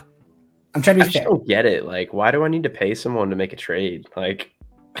 Come on, I'm trying to be fair. I don't get it. Like, why do I need to pay someone to make a trade? Like,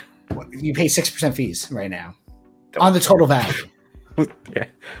 you pay 6% fees right now on the total value. Yeah,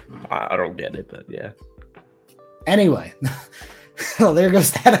 I don't get it, but yeah. Anyway, well, there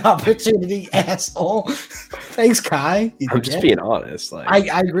goes that opportunity, asshole. Thanks, Kai. I'm just being honest. Like,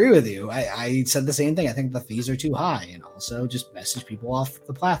 I agree with you. I said the same thing. I think the fees are too high, and also just message people off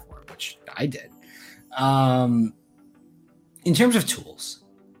the platform, which I did. In terms of tools,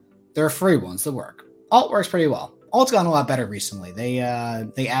 there are free ones that work. Alt works pretty well. Alt's gotten a lot better recently. They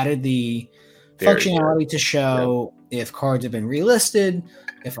added the functionality to show if cards have been relisted,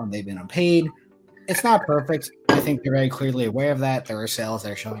 if they've been unpaid. It's not perfect. I think they're very clearly aware of that. There are sales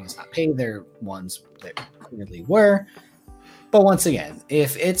that are showing it's not paid. There are ones that clearly were. But once again,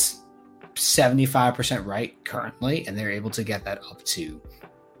 if it's 75% right currently, and they're able to get that up to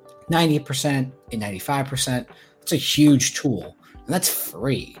 90% and 95%, it's a huge tool. And that's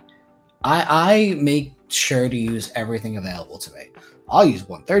free. I make sure to use everything available to me. I'll use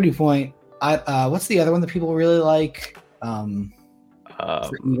 130 point. What's the other one that people really like? For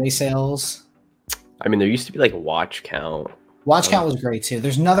eBay sales. I mean, there used to be like watch count. Watch count was great too.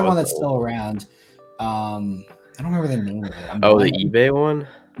 There's another one that's still around. I don't remember the name of it. The eBay one?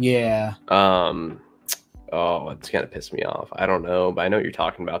 Yeah. Oh, it's gonna piss me off. I don't know, but I know what you're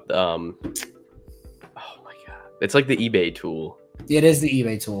talking about. Oh my god, it's like the eBay tool. It is the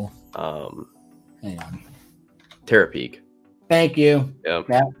eBay tool. Hang on. TerraPeak. Thank you. Yep.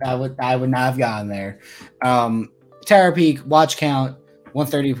 I would not have gotten there. TerraPeak, watch count,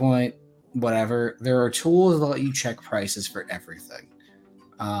 130 point, whatever. There are tools that let you check prices for everything.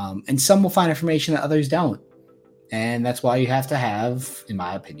 And some will find information that others don't. And that's why you have to have, in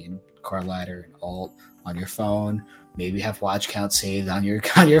my opinion, Card Ladder and Alt on your phone. Maybe have watch count saved on your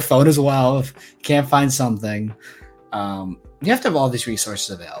phone as well if you can't find something. You have to have all these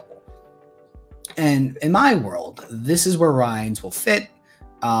resources available. And in my world, this is where Ryan's will fit.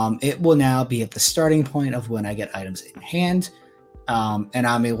 It will now be at the starting point of when I get items in hand, and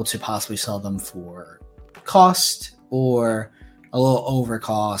I'm able to possibly sell them for cost or a little over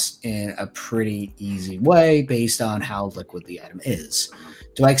cost in a pretty easy way based on how liquid the item is.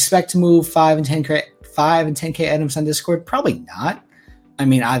 Do I expect to move 5 and 10K items on Discord? Probably not. I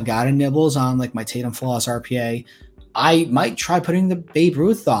mean, I've got a nibbles on like my Tatum Flawless RPA. I might try putting the Babe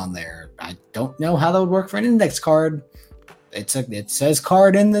Ruth on there. I don't know how that would work for an index card. It says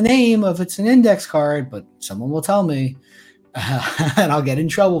card in the name of it's an index card, but someone will tell me, and I'll get in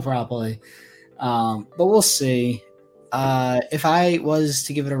trouble probably. But we'll see. If I was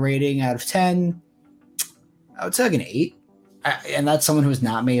to give it a rating out of 10, I would say like an 8. And that's someone who's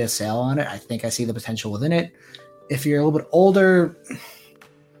not made a sale on it. I think I see the potential within it. If you're a little bit older,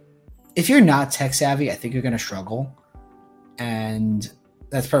 if you're not tech savvy, I think you're going to struggle. And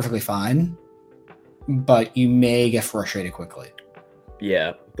that's perfectly fine. But you may get frustrated quickly.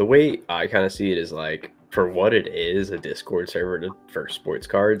 Yeah. The way I kind of see it is like, for what it is, a Discord server for sports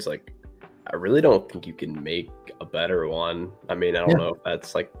cards, like, I really don't think you can make a better one. I mean, I don't know if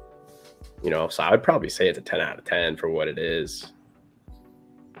that's like, so I would probably say it's a 10 out of 10 for what it is.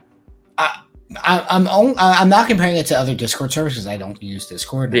 I'm not comparing it to other Discord servers because I don't use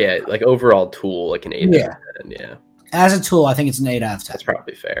Discord. Yeah, like overall tool, like an 8 out of 10, yeah. As a tool, I think it's an 8 out of 10. That's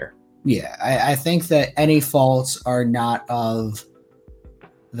probably fair. Yeah, I think that any faults are not of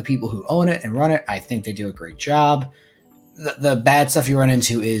the people who own it and run it. I think they do a great job. The bad stuff you run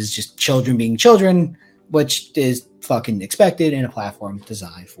into is just children being children, which is fucking expected in a platform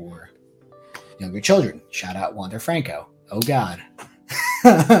designed for younger children. Shout out Wander Franco. Oh, God.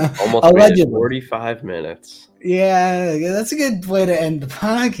 Almost made it 45 minutes. Yeah, that's a good way to end the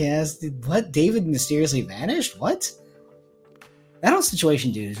podcast. What? David mysteriously vanished? What? That whole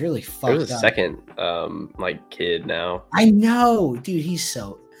situation, dude, is really fucked up. There's a second, kid now. I know, dude. He's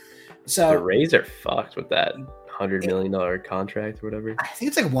so. The Rays are fucked with that $100 million contract or whatever. I think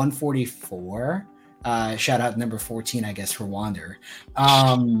it's like 144. Shout out number 14, I guess, for Wander.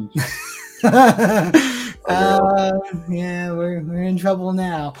 Yeah, we're in trouble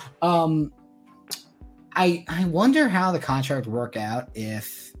now. I wonder how the contract would work out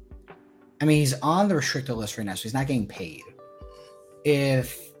if, I mean, he's on the restricted list right now, so he's not getting paid.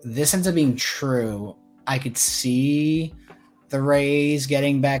 if this ends up being true, I could see the Rays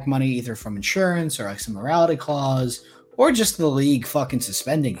getting back money either from insurance or like some morality clause, or just the league fucking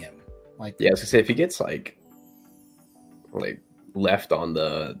suspending him. Like, yeah, I was gonna say if he gets like left on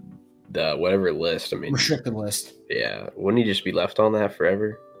the whatever list, I mean, restricted list. Yeah, wouldn't he just be left on that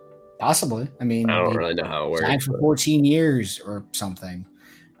forever? Possibly. I mean, I don't really know how it works. Signed for 14 years or something.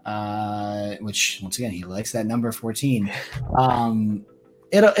 Which once again, he likes that number 14.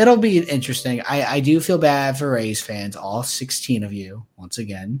 It'll be interesting. I do feel bad for Rays fans, all 16 of you. Once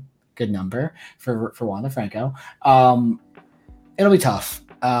again, good number for Wander Franco. It'll be tough.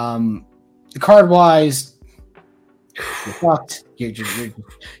 The card wise, you're fucked. You're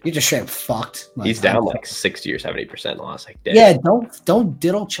just straight up fucked. Like, he's down like 60 or 70% loss. Like, damn. Yeah, don't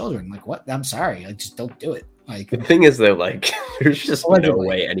diddle children. Like, what? I'm sorry. I just don't do it. Like, the thing is though, like, there's just no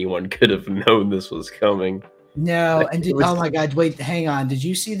way anyone could have known this was coming. No, like, and oh my god, wait, hang on. Did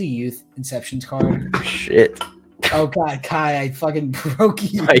you see the Youth Inceptions card? Shit. Oh god, Kai, I fucking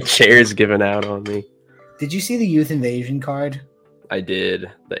broke you. My chair's giving out on me. Did you see the Youth Invasion card? I did.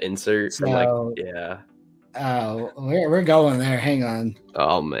 The insert from yeah. Oh, we're going there. Hang on.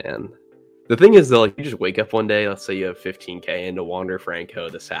 Oh man. The thing is though, like, you just wake up one day, let's say you have 15K into Wander Franco,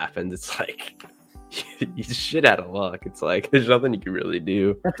 this happens, it's like you shit out of luck. It's like there's nothing you can really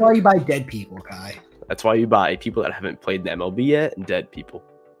do. That's why you buy dead people, Kai. That's why you buy people that haven't played the MLB yet and dead people.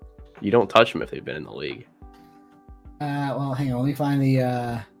 You don't touch them if they've been in the league. Well, hang on. Let me find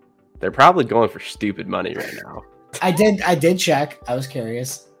the. They're probably going for stupid money right now. I did check. I was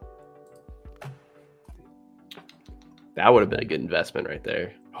curious. That would have been a good investment right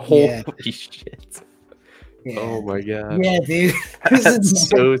there. Holy shit. Yeah. Oh my god. Yeah, dude. That's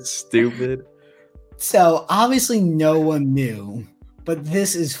so stupid. So obviously no one knew, but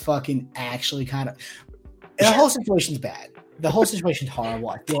this is fucking actually kind of. The whole situation's bad. The whole situation's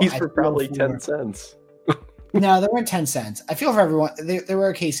horrible. These were probably 10 cents. No, they weren't 10 cents. I feel for everyone. They were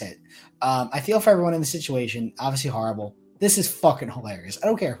a case hit. I feel for everyone in the situation. Obviously horrible. This is fucking hilarious. I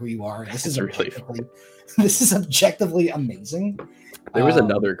don't care who you are. This is really funny. This is objectively amazing. There was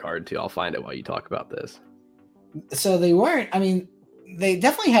another card too. I'll find it while you talk about this. So they weren't. I mean, they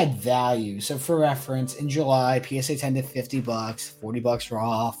definitely had value. So for reference, in July, PSA 10 to $50, $40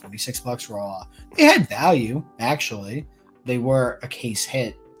 raw, $46 raw. They had value. Actually, they were a case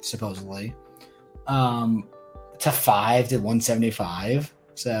hit supposedly. To 5 to 175.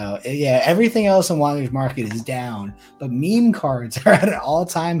 So yeah, everything else in Wander's market is down, but meme cards are at an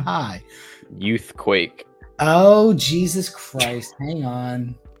all-time high. Youth Quake. Oh Jesus Christ! Hang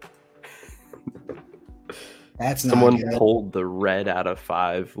on. That's not someone good. Pulled the red out of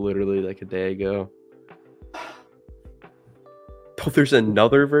 5 literally like a day ago. Oh, there's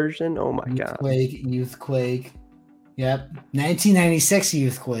another version. Oh my god. Youthquake. Yep, 1996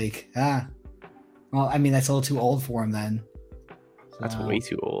 Youthquake. Ah. Well, I mean, that's a little too old for him then. That's way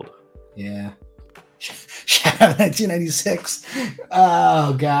too old. Yeah. Shout out 1996.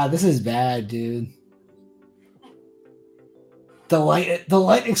 Oh, God. This is bad, dude. The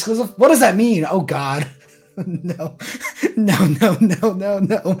light exclusive? What does that mean? Oh, God. No.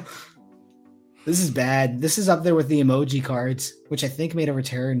 This is bad. This is up there with the emoji cards, which I think made a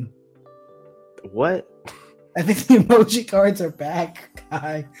return. What? I think the emoji cards are back,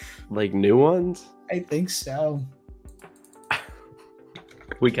 Kai. Like new ones? I think so.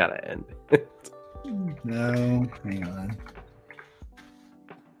 We gotta end it. No, hang on.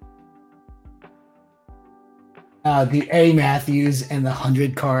 The A. Matthews and the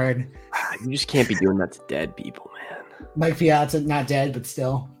 100 card. You just can't be doing that to dead people, man. Mike Piazza, not dead, but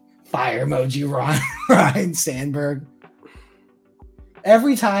still. Fire emoji, Ryan Sandberg.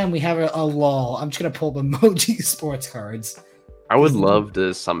 Every time we have a lull, I'm just going to pull the emoji sports cards. I would love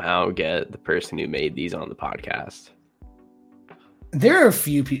to somehow get the person who made these on the podcast. There are a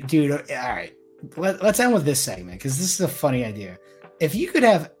few people, dude. All right, let's end with this segment because this is a funny idea. If you could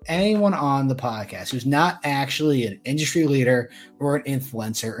have anyone on the podcast who's not actually an industry leader or an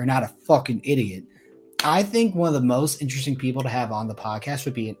influencer or not a fucking idiot, I think one of the most interesting people to have on the podcast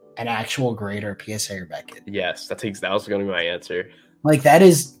would be an actual grader, PSA or Beckett. Yes, that was going to be my answer. Like that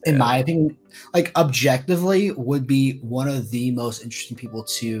is, in my opinion, like objectively would be one of the most interesting people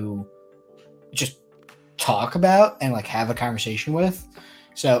to just talk about and like have a conversation with.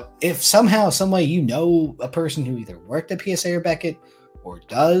 So if somehow, some way, you know a person who either worked at PSA or Beckett or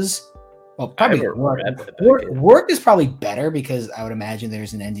does, well, probably work is probably better because I would imagine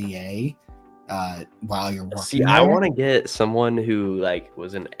there's an NDA while you're working. See, there. I want to get someone who like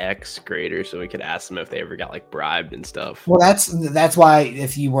was an ex-grader so we could ask them if they ever got like bribed and stuff. Well, that's why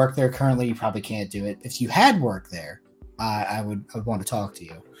if you work there currently, you probably can't do it. If you had worked there, I would want to talk to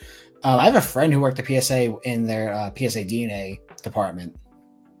you. I have a friend who worked at PSA in their PSA DNA department.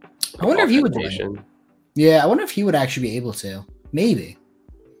 I wonder if he would do it. Yeah, I wonder if he would actually be able to. Maybe.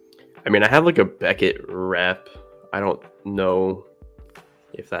 I mean, I have like a Beckett rep. I don't know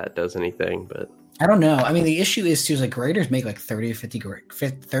if that does anything, but I don't know. I mean, the issue is too, is like graders make like 30 to 50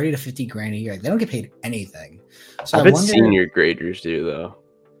 grand a year. Like, they don't get paid anything. So I bet senior graders do, though.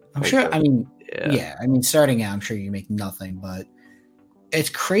 I'm sure. I mean, yeah. I mean, starting out, I'm sure you make nothing, but it's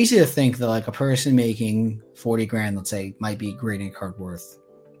crazy to think that like a person making 40 grand, let's say, might be grading a card worth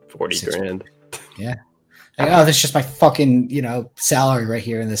 40 grand. Yeah. Like, oh, that's just my fucking, salary right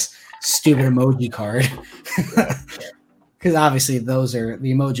here in this stupid emoji card. Because obviously those are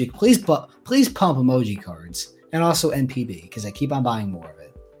the emoji. Please pump emoji cards, and also NPB, because I keep on buying more of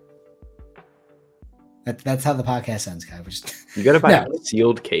it. That's how the podcast ends, guy. You gotta buy a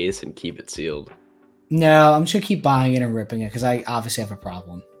sealed case and keep it sealed. No, I'm just gonna keep buying it and ripping it because I obviously have a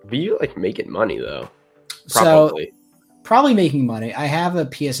problem. But you like making money though. Probably making money. I have a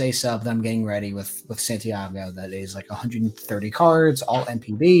PSA sub that I'm getting ready with Santiago that is like 130 cards, all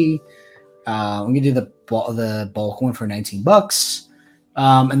NPB. I'm gonna do the bulk one for $19,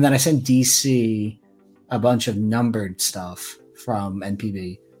 and then I sent DC a bunch of numbered stuff from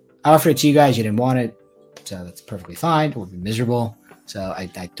NPB. I offered it to you guys. You didn't want it, so that's perfectly fine. It would be miserable, so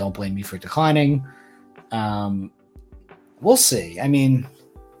I don't blame you for declining. We'll see. I mean,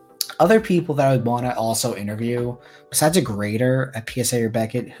 other people that I would want to also interview, besides a grader at PSA or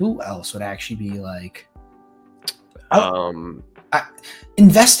Beckett, who else would actually be like?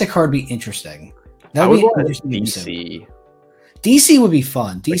 Investicard would be interesting. That would be interesting. DC. DC would be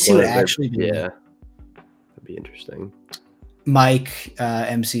fun. DC would actually be. Yeah, that'd be interesting. Mike,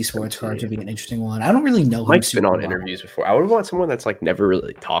 MC Sports Cards would be an interesting one. I don't really know. Mike's been on interviews before. I would want someone that's like never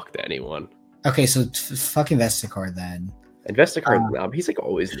really talked to anyone. Okay, so fuck Investicard then. Investicard, he's like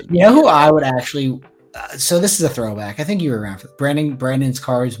always. You know who I would actually. So this is a throwback. I think you were around for Brandon's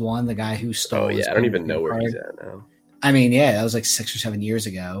Cards one, the guy who stole. Oh yeah, I don't even know where he's at now. I mean, yeah, that was like 6 or 7 years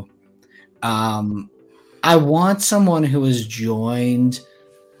ago. I want someone who has joined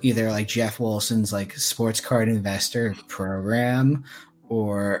either like Jeff Wilson's like sports card investor program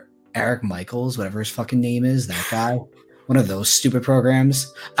or Eric Michaels, whatever his fucking name is, that guy. One of those stupid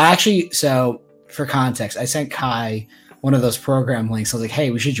programs. So for context, I sent Kai one of those program links. I was like, hey,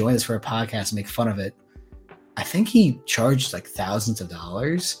 we should join this for a podcast and make fun of it. I think he charged like thousands of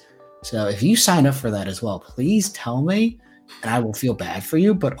dollars. So if you sign up for that as well, please tell me, and I will feel bad for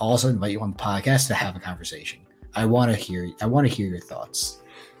you, but also invite you on the podcast to have a conversation. I want to hear your thoughts.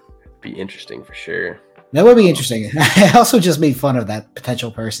 Be interesting for sure. That would be interesting. I also just made fun of that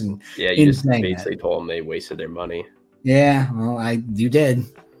potential person. Yeah, you just basically told them they wasted their money. Yeah, well, you did.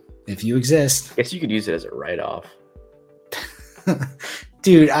 If you exist, I guess you could use it as a write-off.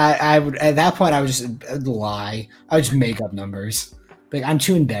 Dude, I would at that point I would just lie. I would just make up numbers. Like, I'm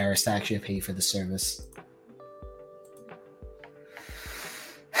too embarrassed to actually pay for the service.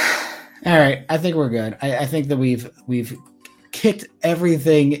 All right, I think we're good. I think that we've kicked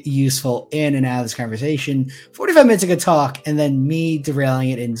everything useful in and out of this conversation. 45 minutes of good talk, and then me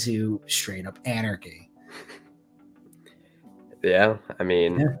derailing it into straight up anarchy. Yeah, I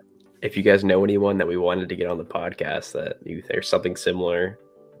mean, if you guys know anyone that we wanted to get on the podcast that there's something similar,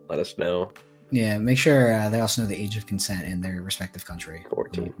 let us know. Yeah, make sure they also know the age of consent in their respective country.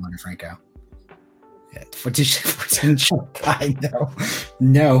 14. Leonard Franco. Yeah, 14. I know.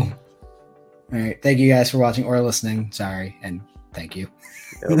 No. All right. Thank you guys for watching or listening. Sorry. And thank you.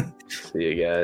 Yep. See you guys.